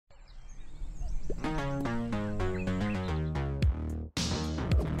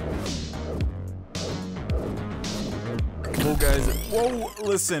guys. Whoa,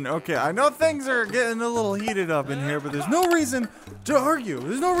 listen. Okay, I know things are getting a little heated up in here, but there's no reason to argue.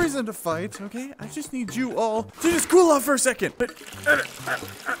 There's no reason to fight, okay? I just need you all to just cool off for a second.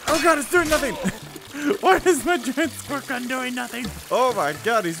 Oh god, it's doing nothing. Why is my giant squirt gun doing nothing? Oh my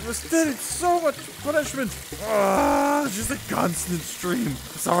god, he's withstood so much punishment. Just a constant stream.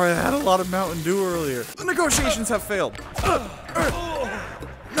 Sorry, I had a lot of Mountain Dew earlier. The negotiations have failed.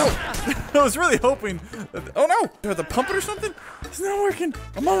 No, I was really hoping that, oh no, do I have to pump it or something? It's not working.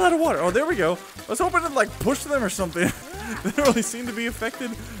 I'm all out of water. Oh, there we go. I was hoping to like push them or something. They don't really seem to be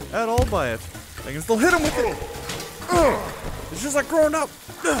affected at all by it. I can still hit them with it. It's just like growing up.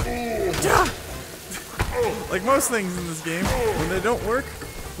 Like most things in this game, when they don't work,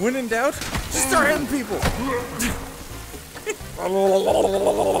 when in doubt, just start hitting people.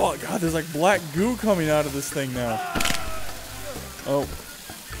 God, there's like black goo coming out of this thing now. Oh.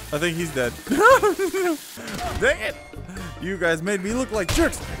 I think he's dead. Dang it! You guys made me look like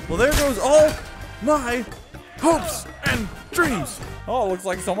jerks. Well, there goes all my hopes and dreams. Oh, looks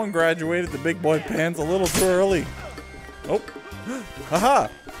like someone graduated the big boy pants a little too early. Oh. Haha.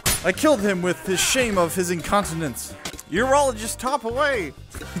 I killed him with his shame of his incontinence. Urologist top away.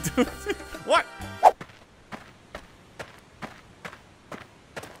 What?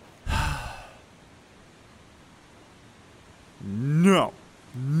 No.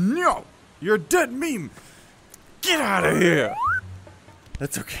 No! You're a dead meme! Get out of here!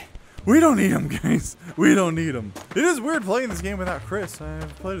 That's okay. We don't need him, guys. We don't need him. It is weird playing this game without Chris.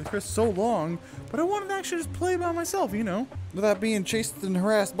 I've played with Chris so long, but I wanted to actually just play by myself, you know, without being chased and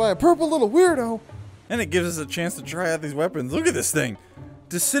harassed by a purple little weirdo. And it gives us a chance to try out these weapons. Look at this thing.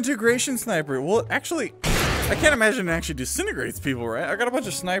 Disintegration sniper. Well, actually, I can't imagine it actually disintegrates people, right? I got a bunch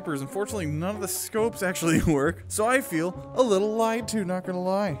of snipers. Unfortunately, none of the scopes actually work. So I feel a little lied to, not gonna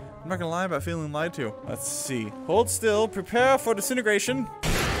lie. I'm not gonna lie about feeling lied to. Let's see. Hold still, prepare for disintegration.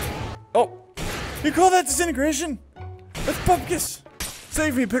 Oh, you call that disintegration? That's Pumpkus.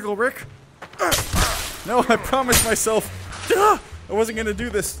 Save me, Pickle Rick. No, I promised myself. I wasn't gonna do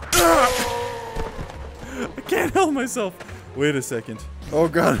this. I can't help myself. Wait a second. Oh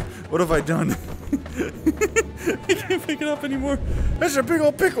god, what have I done? I can't pick it up anymore. That's a big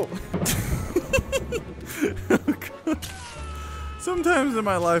old pickle. Oh god. Sometimes in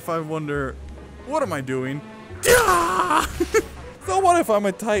my life I wonder, what am I doing? So what if I'm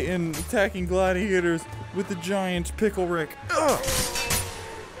a titan attacking gladiators with the giant pickle Rick?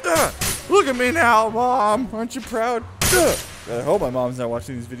 Look at me now, Mom. Aren't you proud? I hope my mom's not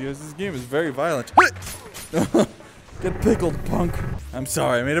watching these videos. This game is very violent. Get pickled, punk. I'm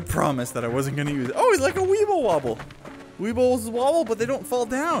sorry, I made a promise that I wasn't gonna use it. Oh, he's like a Weeble Wobble. Weebles wobble, but they don't fall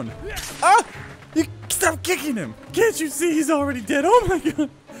down. Ah! You stop kicking him. Can't you see he's already dead? Oh my god.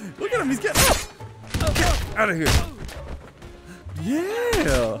 Look at him, he's getting up. Get out of here.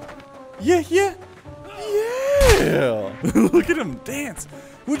 Yeah. Yeah, yeah. Yeah. Look at him dance.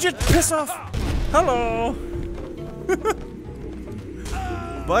 Would you piss off? Hello.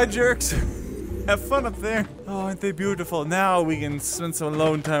 Bye, jerks. Have fun up there. Oh, aren't they beautiful? Now we can spend some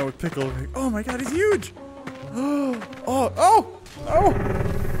alone time with Pickle. Oh my god, he's huge. Oh,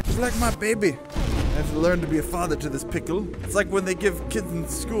 it's like my baby. I have to learn to be a father to this pickle. It's like when they give kids in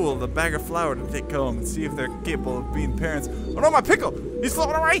school the bag of flour to take home and see if they're capable of being parents. Oh no, my pickle! He's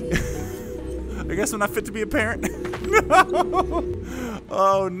floating away! I guess I'm not fit to be a parent. No!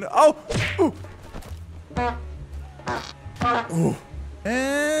 Oh no! Oh! Ooh. Ooh.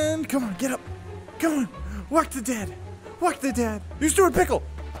 And come on, get up! Come on! Walk the dad! Walk the dad! You stupid pickle!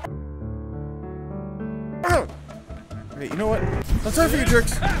 Oh. Okay, you know what? I'm sorry for you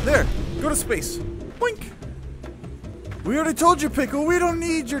jerks. There, go to space. Boink. We already told you, Pickle, we don't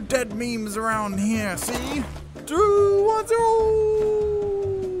need your dead memes around here, see? 2, 1,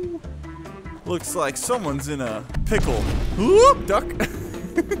 0. Looks like someone's in a pickle. Whoop, duck.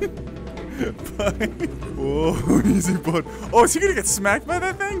 Whoa, easy bud. Oh, is he gonna get smacked by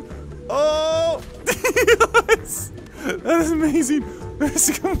that thing? Oh, that is amazing. Let's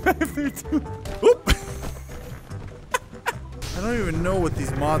come back there too. Whoop. I don't even know what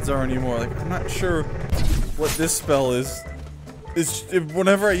these mods are anymore. Like, I'm not sure what this spell is.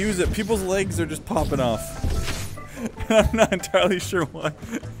 Whenever I use it, people's legs are just popping off. And I'm not entirely sure why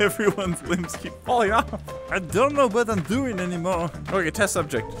everyone's limbs keep falling off. I don't know what I'm doing anymore. Okay, test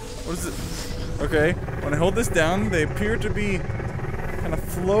subject. What is it? Okay, when I hold this down, they appear to be kind of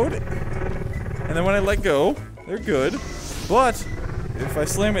floating. And then when I let go, they're good. But if I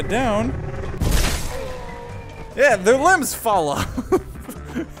slam it down, yeah, their limbs fall off.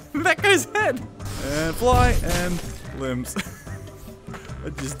 That guy's head. And fly and limbs. I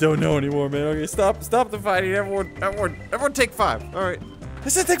just don't know anymore, man. Okay, stop the fighting. Everyone take 5. All right. I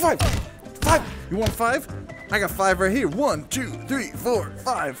said take 5. 5. You want 5? I got 5 right here. 1, 2, 3, 4,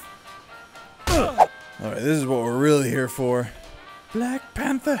 5. All right, this is what we're really here for. Black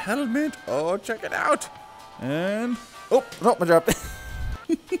Panther helmet. Oh, check it out. And oh, no, I dropped it.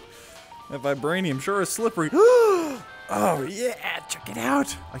 That vibranium sure is slippery. Oh yeah, check it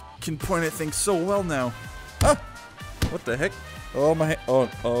out. I can point at things so well now. Ah, what the heck? Oh my, oh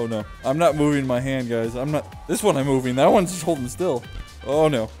no. I'm not moving my hand, guys. This one I'm moving. That one's just holding still. Oh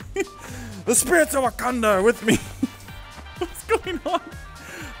no. The spirits of Wakanda are with me. What's going on?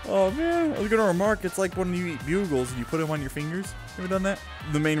 Oh man, I was gonna remark, it's like when you eat bugles and you put them on your fingers. Ever done that?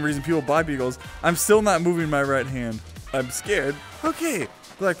 The main reason people buy bugles. I'm still not moving my right hand. I'm scared. Okay,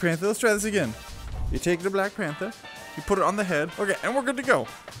 Black Panther, let's try this again. You take the Black Panther, you put it on the head. Okay, and we're good to go.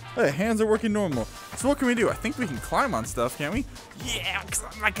 Hey, hands are working normal. So what can we do? I think we can climb on stuff, can't we? Yeah, because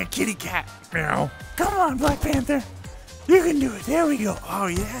I'm like a kitty cat. Meow. Come on, Black Panther. You can do it. There we go. Oh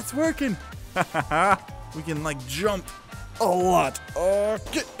yeah, it's working. We can like jump a lot.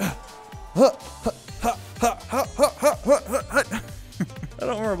 Okay. I don't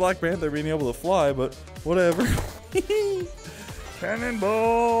remember Black Panther being able to fly, but whatever.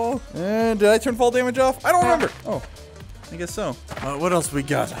 Cannonball. And did I turn fall damage off? I don't remember. Oh, I guess so. What else we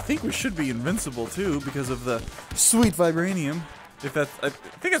got? I think we should be invincible too because of the sweet vibranium. If that's, I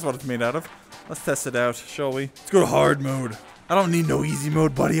think that's what it's made out of. Let's test it out, shall we? Let's go to hard mode. I don't need no easy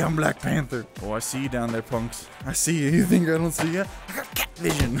mode, buddy. I'm Black Panther. Oh, I see you down there, punks. I see you. You think I don't see you? I got cat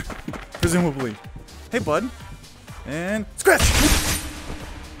vision. Presumably. Hey, bud. And scratch!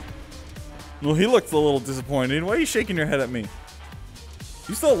 Well, he looks a little disappointed. Why are you shaking your head at me?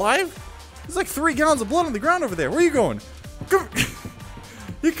 You still alive? There's like 3 gallons of blood on the ground over there. Where are you going? Come.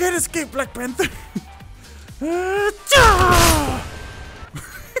 You can't escape, Black Panther.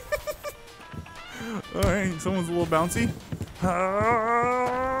 Alright, someone's a little bouncy.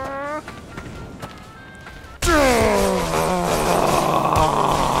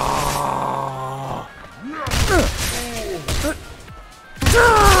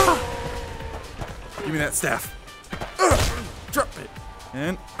 Give me that staff. Drop it.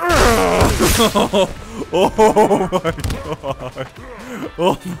 And oh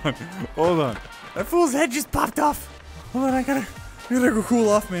my god. Hold on. That fool's head just popped off. Hold on, I gotta go cool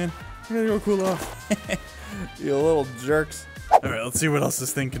off, man. I gotta go cool off. You little jerks. Alright, let's see what else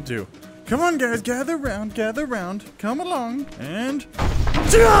this thing can do. Come on, guys, gather round, come along, and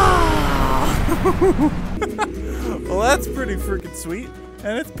well, that's pretty freaking sweet.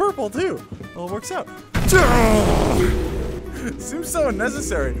 And it's purple too. Well, it works out. Seems so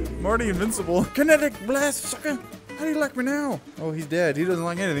unnecessary. I'm already invincible. Kinetic blast, sucker. How do you like me now? Oh, he's dead. He doesn't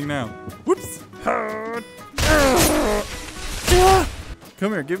like anything now. Whoops.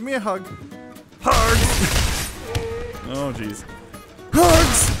 Come here, give me a hug. Hugs. Oh, jeez.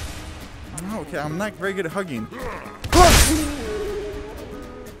 Hugs. Okay, I'm not very good at hugging. Hugs.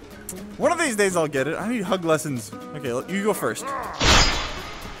 One of these days I'll get it. I need hug lessons. Okay, you go first.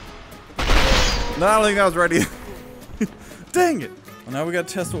 No, I don't think that was ready. Dang it. Well, now we gotta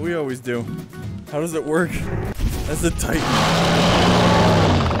test what we always do. How does it work? That's the Titan.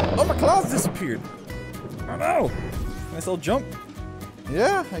 Oh, my claws disappeared. Oh no. Can I still jump?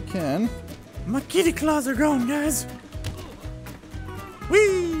 Yeah, I can. My kitty claws are gone, guys.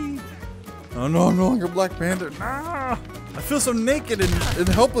 Whee! Oh no, I'm no longer Black Panther. Nah! I feel so naked and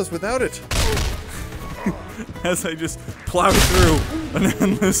helpless without it. As I just plow through an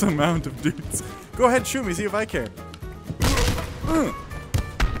endless amount of dudes. Go ahead, shoot me, see if I care.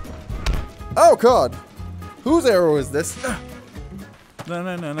 Oh god! Whose arrow is this? No,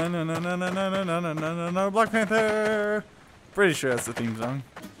 no, no, no, no, no, no, no, no, no, no, no, no, no, Black Panther! Pretty sure that's the theme song.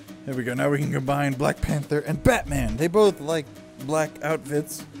 There we go, now we can combine Black Panther and Batman. They both like black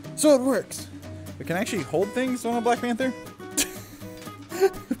outfits, so it works. But can I actually hold things on a Black Panther?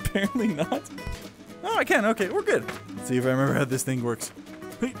 Apparently not. Oh, I can, okay, we're good. Let's see if I remember how this thing works.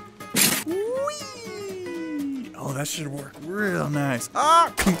 Whee! Oh, that should work real nice.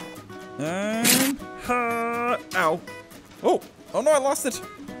 Ah! And, ow. Oh, oh no, I lost it.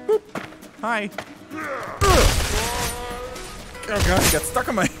 Boop. Hi. Oh god, I got stuck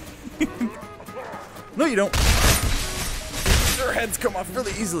on my No, you don't. Their heads come off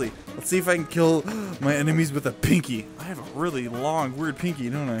really easily. Let's see if I can kill my enemies with a pinky. I have a really long, weird pinky,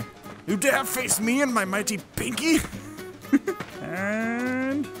 don't I? You dare face me and my mighty pinky?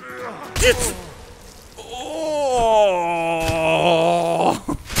 And it's oh!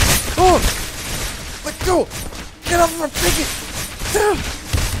 Let go! Get off of my pinky!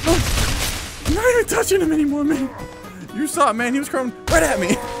 I'm not even touching him anymore, man. You saw it, man. He was coming right at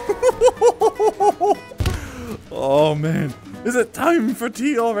me. Oh, man. Is it time for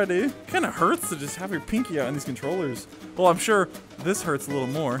tea already? Kind of hurts to just have your pinky out in these controllers. Well, I'm sure this hurts a little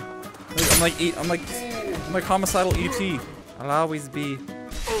more. I'm like homicidal ET. I'll always be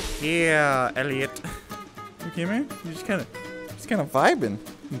here, Elliot. You okay, man? You're just kind of vibing.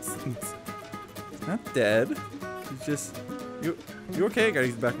 It's not dead. It's just you okay? I gotta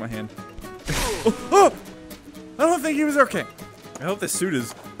use the back of my hand. Oh! I don't think he was okay. I hope this suit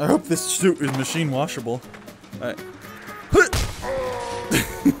is machine washable. Alright.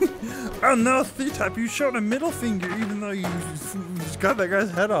 Oh no, Ctop, you showed a middle finger even though you just got that guy's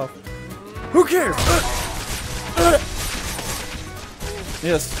head off. Who cares?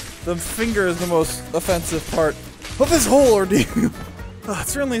 Yes, the finger is the most offensive part of this whole ordeal. It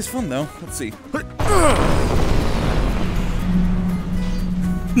certainly is fun though. Let's see.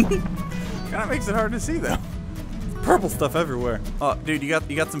 Kinda makes it hard to see though. Purple stuff everywhere. Oh, dude, you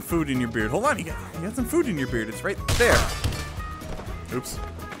got some food in your beard. Hold on, you got some food in your beard. It's right there. Oops.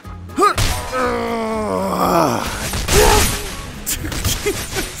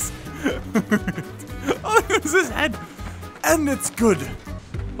 Oh, there's his head, and it's good.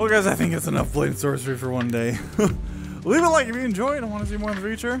 Well, guys, I think it's enough Blade and Sorcery for one day. Leave a like if you enjoyed and want to see more in the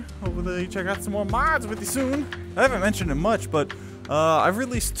future. Hopefully, check out some more mods with you soon. I haven't mentioned it much, but I've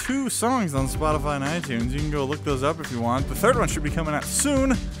released 2 songs on Spotify and iTunes. You can go look those up if you want. The 3rd one should be coming out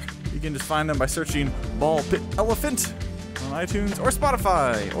soon. You can just find them by searching Ball Pit Elephant on iTunes or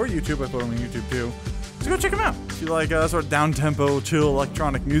Spotify or YouTube. I put them on YouTube too. So go check them out if you like sort of down-tempo, chill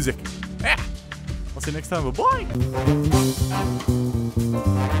electronic music. Yeah. I'll see you next time. Bye-bye.